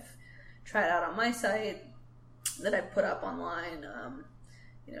recipes that I've tried out on my site that I've put up online,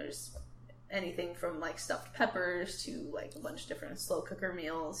 just anything from like stuffed peppers to like a bunch of different slow cooker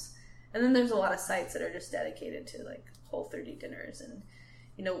meals, and then there's a lot of sites that are just dedicated to like Whole30 dinners. And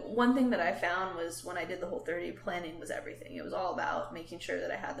one thing that I found was when I did the Whole30, planning was everything. It was all about making sure that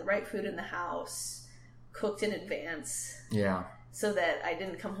I had the right food in the house, cooked in advance. Yeah. So that I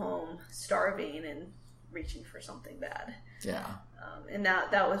didn't come home starving and reaching for something bad. Yeah. And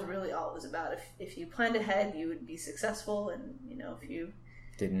that was really all it was about. If you planned ahead, you would be successful. And, if you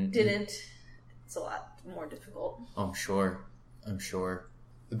didn't, it's a lot more difficult. I'm sure.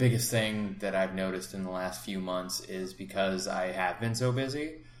 The biggest thing that I've noticed in the last few months is because I have been so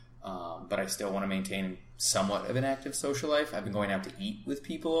busy, but I still want to maintain somewhat of an active social life. I've been going out to eat with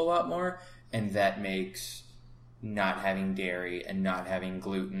people a lot more, and that makes not having dairy and not having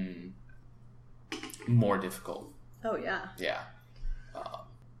gluten more difficult. Oh, yeah. Yeah.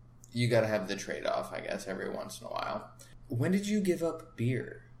 You got to have the trade-off, I guess, every once in a while. When did you give up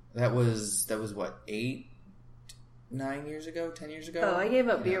beer? That was what, 9 years ago, 10 years ago? Oh, I gave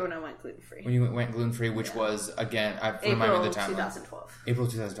up beer when I went gluten-free. When you went gluten-free, which was, again, remind me of the timeline. April 2012. April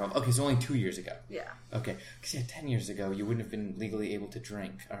 2012. Okay, so only 2 years ago. Yeah. Okay. Because, 10 years ago, you wouldn't have been legally able to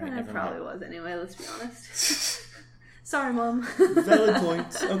drink. All right, never mind. I probably was anyway, let's be honest. Sorry, Mom. Valid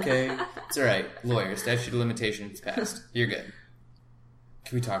point. Okay. It's all right. Lawyer, statute of limitations passed. You're good.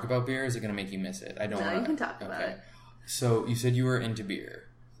 Can we talk about beer? Or is it going to make you miss it? I don't want to. You can talk about it. So, you said you were into beer.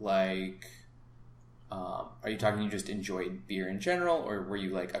 Like... are you talking you just enjoyed beer in general, or were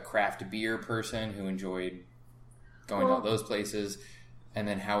you like a craft beer person who enjoyed going to all those places? And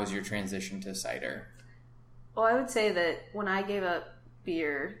then how was your transition to cider? Well, I would say that when I gave up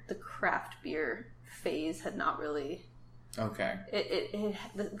beer, the craft beer phase had not really... Okay.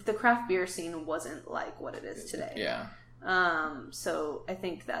 The craft beer scene wasn't like what it is today. Yeah. So I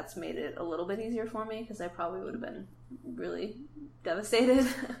think that's made it a little bit easier for me, because I probably would have been really devastated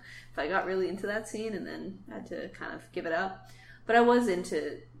if I got really into that scene and then had to kind of give it up. But I was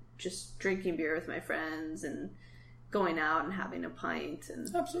into just drinking beer with my friends and going out and having a pint and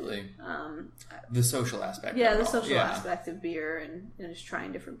absolutely the social aspect. Yeah, the social aspect of beer and just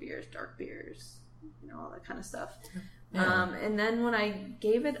trying different beers, dark beers, all that kind of stuff. Yeah. And then when I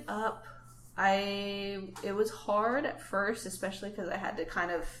gave it up, it was hard at first, especially because I had to kind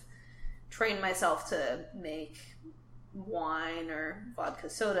of train myself to make wine or vodka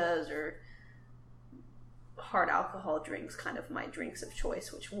sodas or hard alcohol drinks kind of my drinks of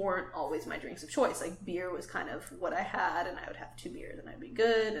choice, which weren't always my drinks of choice. Like beer was kind of what I had, and I would have 2 beers and I'd be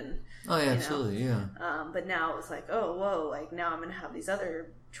good. And absolutely, yeah. But now it was like, oh, whoa, like now I'm gonna have these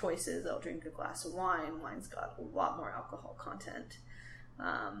other choices. I'll drink a glass of wine. Wine's got a lot more alcohol content.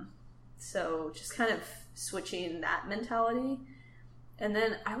 So just kind of switching that mentality. And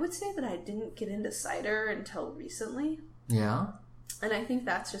then I would say that I didn't get into cider until recently. Yeah. And I think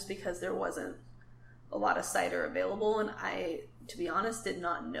that's just because there wasn't a lot of cider available. And I, to be honest, did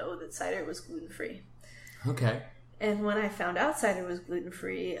not know that cider was gluten-free. Okay. And when I found out cider was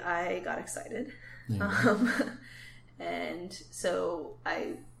gluten-free, I got excited. Yeah. And so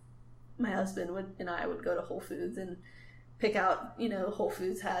my husband and I would go to Whole Foods and pick out, Whole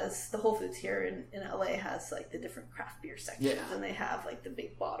Foods here in LA has like the different craft beer sections, and they have like the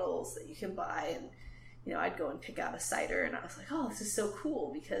big bottles that you can buy, and I'd go and pick out a cider, and I was like, oh, this is so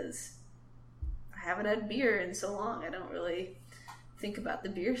cool, because I haven't had beer in so long. I don't really think about the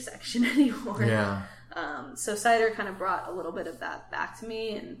beer section anymore. Yeah. So cider kind of brought a little bit of that back to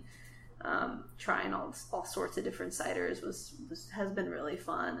me, and trying all sorts of different ciders has been really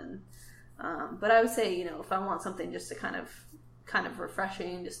fun. And but I would say, if I want something just to kind of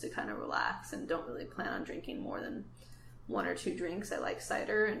refreshing, just to kind of relax and don't really plan on drinking more than 1 or 2 drinks, I like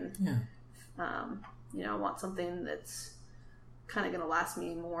cider. And, I want something that's kind of going to last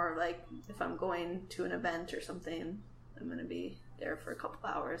me more. Like if I'm going to an event or something, I'm going to be there for a couple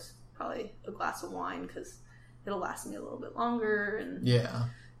hours, probably a glass of wine, because it'll last me a little bit longer, and Yeah.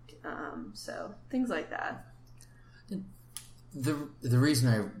 so things like that. The reason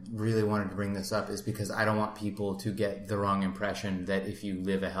I really wanted to bring this up is because I don't want people to get the wrong impression that if you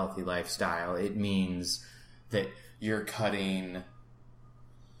live a healthy lifestyle, it means that You're cutting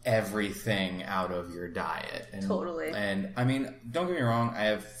everything out of your diet. And, Totally. And I mean, don't get me wrong, I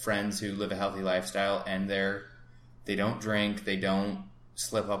have friends who live a healthy lifestyle and they don't drink, they don't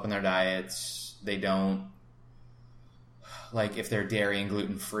slip up in their diets, they don't, like, if they're dairy and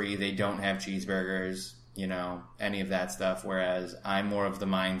gluten free, they don't have cheeseburgers, you know, any of that stuff. Whereas I'm more of the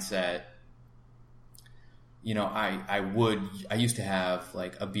mindset, you know, I used to have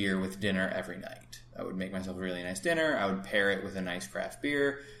like a beer with dinner every night. I would make myself a really nice dinner. I would pair it with a nice craft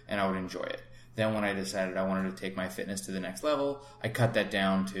beer and I would enjoy it. Then when I decided I wanted to take my fitness to the next level, I cut that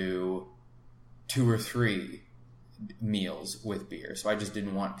down to 2 or 3 meals with beer. So I just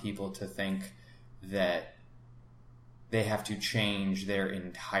didn't want people to think that they have to change their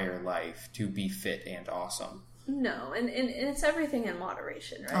entire life to be fit and awesome. No, and it's everything in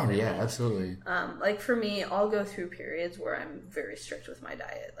moderation, right? Oh, yeah, absolutely. Like for me, I'll go through periods where I'm very strict with my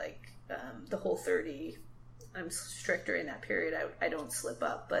diet. Like the Whole30, I'm strict during that period. I don't slip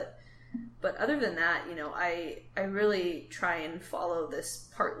up. But other than that, you know, I really try and follow this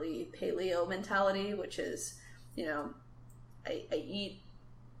partly paleo mentality, which is, you know, I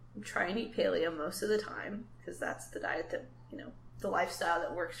try and eat paleo most of the time because that's the diet that, you know, the lifestyle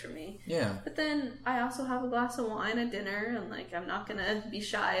that works for me. Yeah. But then I also have a glass of wine at dinner, and like I'm not gonna be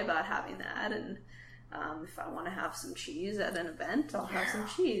shy about having that. And if I want to have some cheese at an event, I'll have some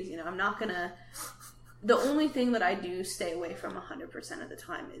cheese. You know, I'm not gonna. The only thing that I do stay away from 100% of the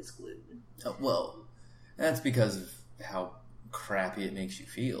time is gluten. Well, that's because of how crappy it makes you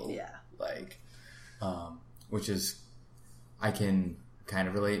feel. Yeah. Like, Which is, I can kind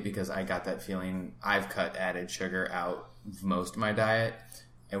of relate because I got that feeling. I've cut added sugar out of most of my diet,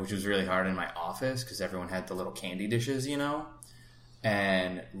 and which was really hard in my office because everyone had the little candy dishes, you know?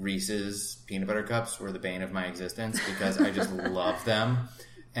 And Reese's peanut butter cups were the bane of my existence because I just loved them.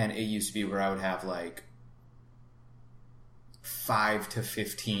 And it used to be where I would have like 5 to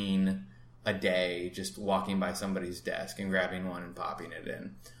 15 a day just walking by somebody's desk and grabbing one and popping it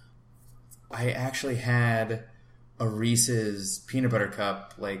in. I actually had a Reese's peanut butter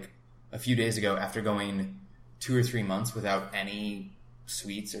cup like a few days ago after going 2 or 3 months without any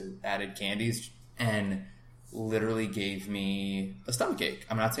sweets or added candies, and literally gave me a stomachache.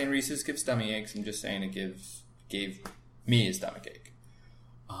 I'm not saying Reese's gives stomach aches. I'm just saying it gave me a stomachache.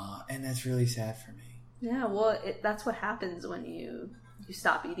 And that's really sad for me. Yeah, well, that's what happens when you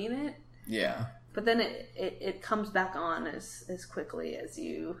stop eating it. Yeah. But then it comes back on as quickly as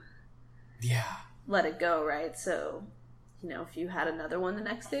you let it go, right? So, you know, if you had another one the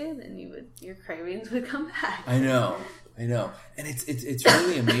next day, then your cravings would come back. I know. And it's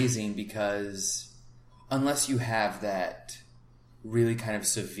really amazing because unless you have that really kind of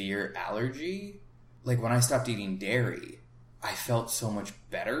severe allergy, like when I stopped eating dairy, I felt so much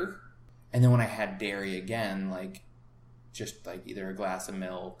better. And then when I had dairy again, like just like either a glass of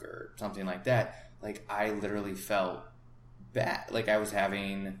milk or something like that, like I literally felt bad. Like I was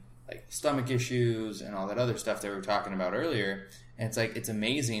having like stomach issues and all that other stuff that we were talking about earlier. And it's like, it's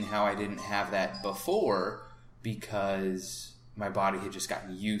amazing how I didn't have that before because my body had just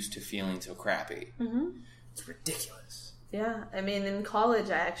gotten used to feeling so crappy. Mm-hmm. It's ridiculous. Yeah, I mean, in college,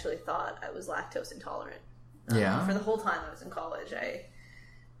 I actually thought I was lactose intolerant. Yeah. For the whole time I was in college, I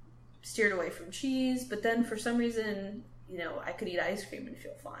steered away from cheese, but then for some reason, you know, I could eat ice cream and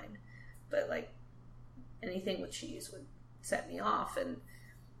feel fine. But, like, anything with cheese would set me off. And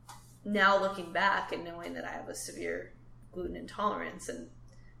now looking back and knowing that I have a severe gluten intolerance and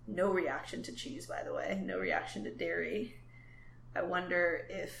no reaction to cheese, by the way, no reaction to dairy, I wonder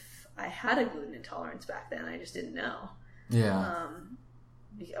if I had a gluten intolerance back then. I just didn't know. Yeah.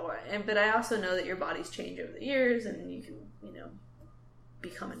 But I also know that your bodies change over the years, and you can, you know,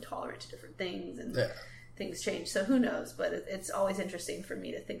 become intolerant to different things, and things change. So who knows? But it's always interesting for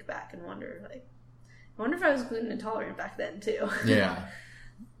me to think back and wonder, like, I wonder if I was gluten intolerant back then too. Yeah.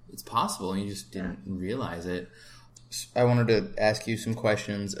 It's possible. You just didn't realize it. I wanted to ask you some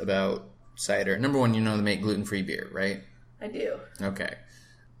questions about cider. Number one, you know they make gluten-free beer, right? I do. Okay.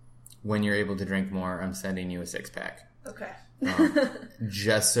 When you're able to drink more, I'm sending you a 6-pack. Okay.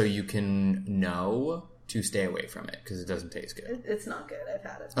 Just so you can know to stay away from it, because it doesn't taste good. It's not good. I've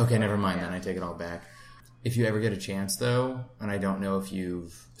had it. Okay, never mind then. I take it all back. If you ever get a chance, though, and I don't know if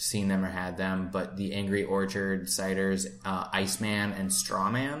you've seen them or had them, but the Angry Orchard ciders, Iceman and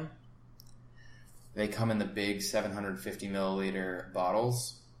Strawman, They come in the big 750 milliliter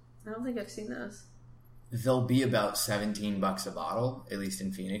bottles. I don't think I've seen those. they'll be about $17 a bottle. At least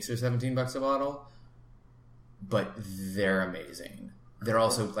in Phoenix, they're $17 a bottle. But they're amazing. They're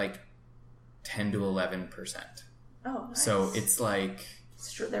also like 10 to 11%. Oh, nice. So it's like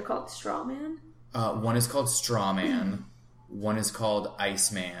They're called Strawman? one is called Strawman, one is called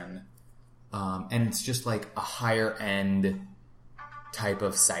Iceman, and it's just like a higher end type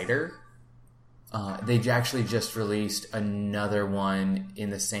of cider. They actually just released another one in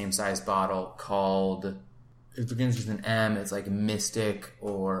the same size bottle called, it begins with an M. It's like Mystic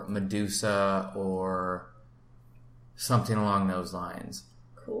or Medusa or something along those lines.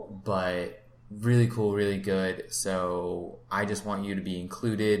 Cool. But really cool, really good. So I just want you to be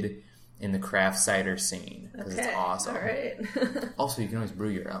included in the craft cider scene because it's awesome. All right. Also, you can always brew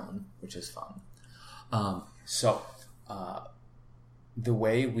your own, which is fun. The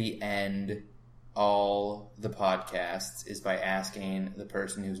way we end all the podcasts is by asking the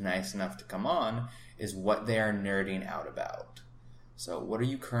person who's nice enough to come on is what they are nerding out about. So what are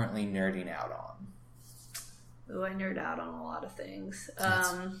you currently nerding out on? Oh, I nerd out on a lot of things.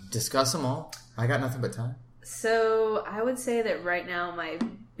 Let's discuss them all. I got nothing but time. So I would say that right now my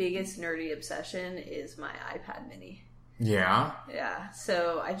biggest nerdy obsession is my iPad mini. Yeah? Yeah.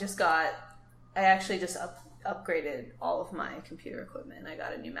 So I actually just upgraded all of my computer equipment. I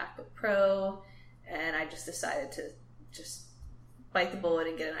got a new MacBook Pro, and I just decided to just bite the bullet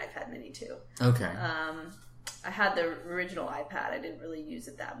and get an iPad mini too. Okay. I had the original iPad. I didn't really use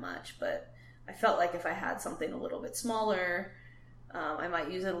it that much, but I felt like if I had something a little bit smaller, I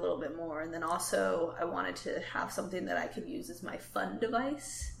might use it a little bit more. And then also I wanted to have something that I could use as my fun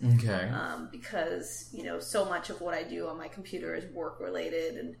device. Okay. Because, so much of what I do on my computer is work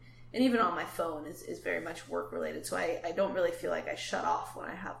related, and even on my phone is very much work related. So I don't really feel like I shut off when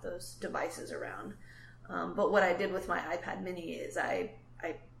I have those devices around. But what I did with my iPad mini is I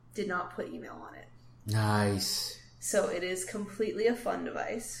did not put email on it. Nice. So it is completely a fun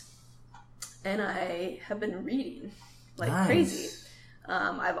device. And I have been reading like crazy.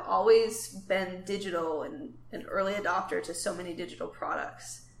 I've always been digital and an early adopter to so many digital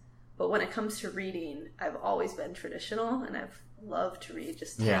products. But when it comes to reading, I've always been traditional, and I've loved to read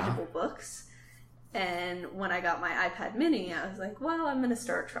just tangible books. And when I got my iPad mini, I was like, well, I'm going to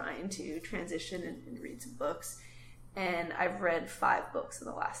start trying to transition and read some books. And I've read 5 books in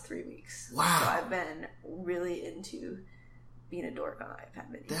the last 3 weeks. Wow. So I've been really into being a dork on iPad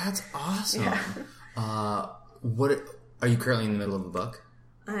mini. That's awesome. Yeah. What are you currently in the middle of a book?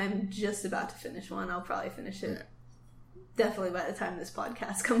 I'm just about to finish one. I'll probably finish it definitely by the time this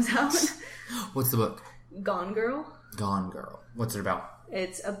podcast comes out. What's the book? Gone Girl. Gone Girl. What's it about?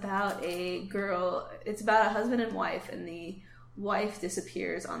 It's about a girl. It's about a husband and wife, and the wife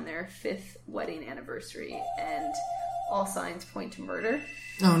disappears on their 5th wedding anniversary, and all signs point to murder.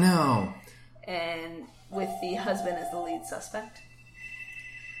 Oh no. And with the husband as the lead suspect.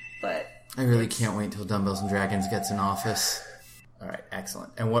 But I really can't wait till Dumbbells and Dragons gets in office. All right,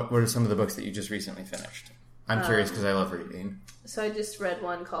 excellent. And what are some of the books that you just recently finished? I'm curious because I love reading. So I just read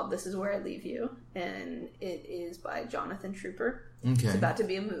one called This Is Where I Leave You, and it is by Jonathan Trooper. Okay. It's about to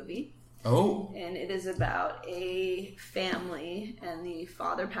be a movie. Oh. And it is about a family, and the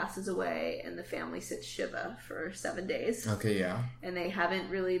father passes away, and the family sits Shiva for 7 days. Okay, yeah. And they haven't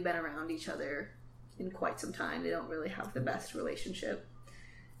really been around each other in quite some time. They don't really have the best relationship.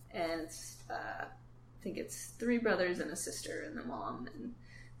 And it's, I think it's 3 brothers and a sister and the mom, and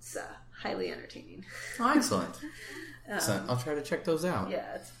it's highly entertaining. Oh, excellent. So I'll try to check those out.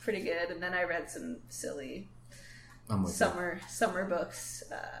 Yeah, it's pretty good. And then I read some silly summer books.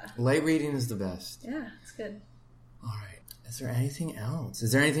 Light reading is the best. Yeah, it's good. All right. Is there anything else?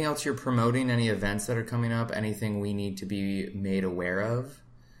 Is there anything else you're promoting? Any events that are coming up? Anything we need to be made aware of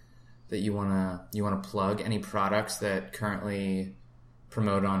that you wanna plug? Any products that currently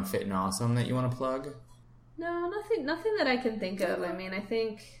promote on Fit and Awesome that you want to plug? No, nothing that I can think of. I mean, I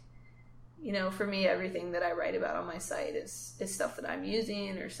think, for me, everything that I write about on my site is stuff that I'm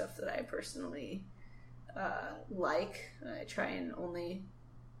using or stuff that I personally like. I try and only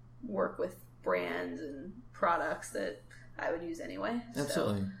work with brands and products that I would use anyway.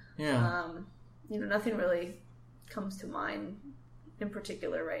 Absolutely. Yeah. Nothing really comes to mind in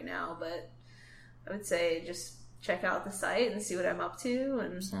particular right now, but I would say just check out the site and see what I'm up to.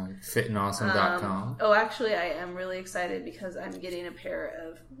 And fitandawesome.com. Actually, I am really excited because I'm getting a pair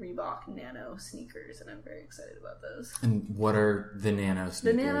of Reebok Nano sneakers, and I'm very excited about those. And what are the Nano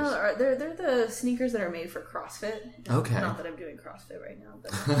sneakers? The Nano are they're the sneakers that are made for CrossFit. Okay. Not that I'm doing CrossFit right now,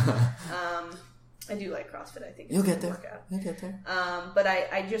 but I do like CrossFit. I think it's You'll a get good there. workout. You'll get there. But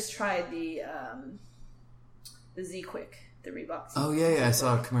I just tried the Z Quick the Reebok. Oh yeah, I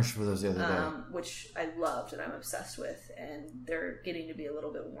saw a commercial for those the other day. Which I loved and I'm obsessed with, and they're getting to be a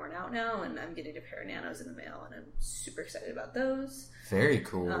little bit worn out now, and I'm getting a pair of Nanos in the mail, and I'm super excited about those. Very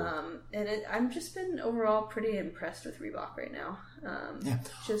cool. I've just been overall pretty impressed with Reebok right now.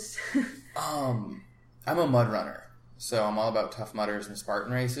 Just I'm a mud runner, so I'm all about Tough Mudders and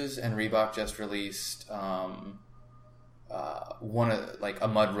Spartan races, and Reebok just released one of a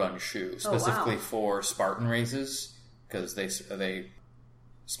mud run shoe specifically for Spartan races, because they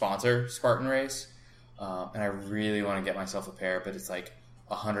sponsor Spartan Race, and I really want to get myself a pair, but it's like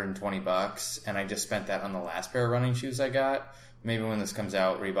 $120, and I just spent that on the last pair of running shoes I got. Maybe when this comes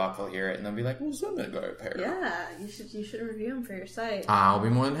out, Reebok will hear it and they'll be like, "Well, send that guy a pair." Yeah, you should review them for your site. I'll be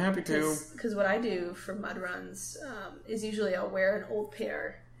more than happy to. Because what I do for mud runs is usually I'll wear an old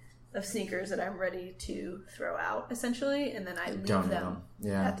pair of sneakers that I'm ready to throw out, essentially, and then I leave them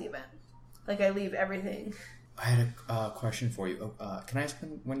at the event. Like, I leave everything. I had a question for you. Can I ask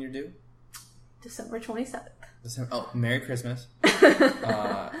when you're due? December 27th. Oh, Merry Christmas.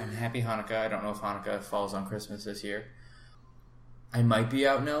 And Happy Hanukkah. I don't know if Hanukkah falls on Christmas this year. I might be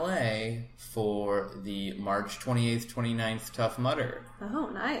out in LA for the March 28th, 29th Tough Mudder. Oh,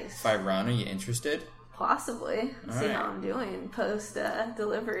 nice. If I run, are you interested? Possibly. See how I'm doing post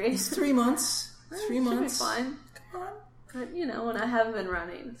delivery. It's 3 months. 3 months. Should be fine. Come on. But, when I haven't been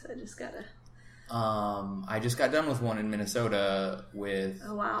running, so I just gotta... I just got done with one in Minnesota with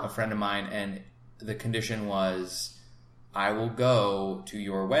a friend of mine, and the condition was, I will go to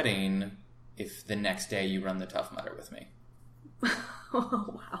your wedding if the next day you run the Tough Mudder with me.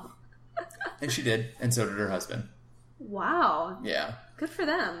 Oh, wow. And she did, and so did her husband. Wow. Yeah. Good for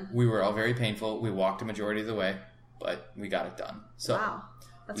them. We were all very painful. We walked a majority of the way, but we got it done. So wow.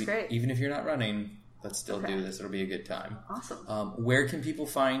 That's great. Even if you're not running, let's still do this. It'll be a good time. Awesome. Where can people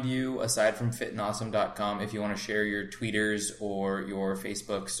find you aside from fitandawesome.com if you want to share your tweeters or your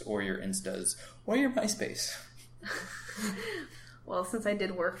Facebooks or your Instas or your MySpace? Well, since I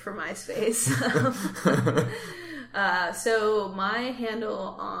did work for MySpace. So my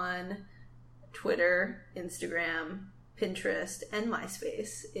handle on Twitter, Instagram, Pinterest, and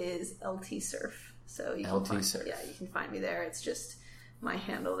MySpace is LTSurf. So you can find me there. It's just my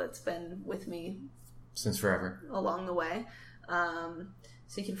handle that's been with me since forever along the way. So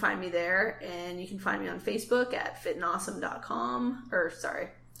you can find me there, and you can find me on Facebook at fitandawesome.com.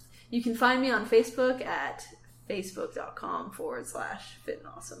 You can find me on Facebook at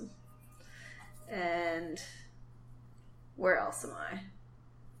facebook.com/fitandawesome. And where else am I?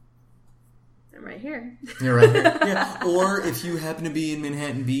 I'm right here. You're right here. Yeah. Or if you happen to be in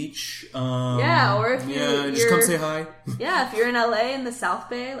Manhattan Beach. Or if you're... just come say hi. Yeah, if you're in LA in the South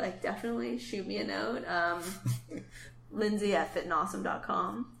Bay, definitely shoot me a note. Lindsay at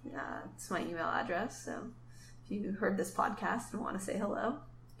fitandawesome.com. It's my email address. So if you heard this podcast and want to say hello,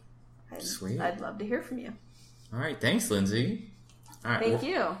 I'd love to hear from you. All right. Thanks, Lindsay. All right. Thank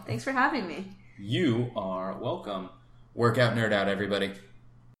you. Thanks for having me. You are welcome. Workout nerd out, everybody.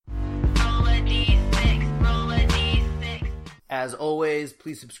 As always,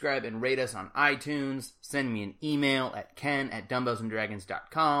 please subscribe and rate us on iTunes. Send me an email at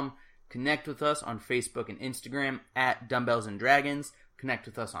ken@dumbbellsanddragons.com. Connect with us on Facebook and Instagram at Dumbbells and Dragons. Connect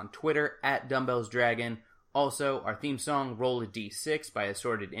with us on Twitter at DumbbellsDragon. Also, our theme song, Roll a D6 by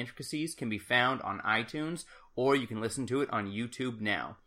Assorted Intricacies, can be found on iTunes, or you can listen to it on YouTube now.